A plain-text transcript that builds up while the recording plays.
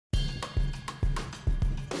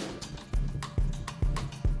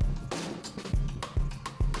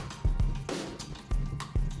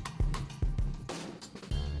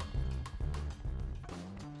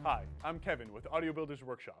Hi, I'm Kevin with Audio Builders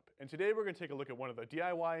Workshop, and today we're going to take a look at one of the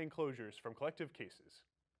DIY enclosures from Collective Cases.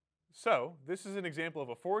 So, this is an example of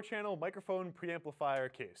a 4-channel microphone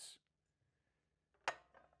preamplifier case.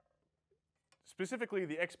 Specifically,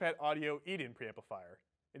 the Expat Audio Eden preamplifier.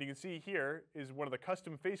 And you can see here is one of the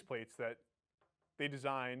custom faceplates that they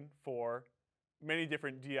design for many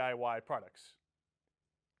different DIY products.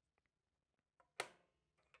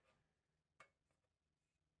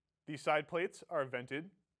 These side plates are vented,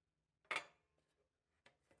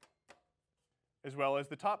 as well as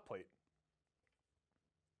the top plate.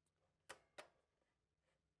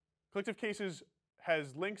 Collective Cases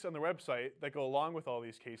has links on the website that go along with all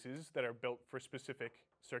these cases that are built for specific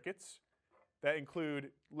circuits. That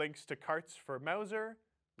include links to carts for Mauser,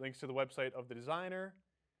 links to the website of the designer,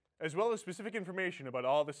 as well as specific information about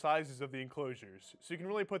all the sizes of the enclosures, so you can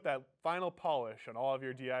really put that final polish on all of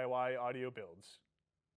your DIY audio builds.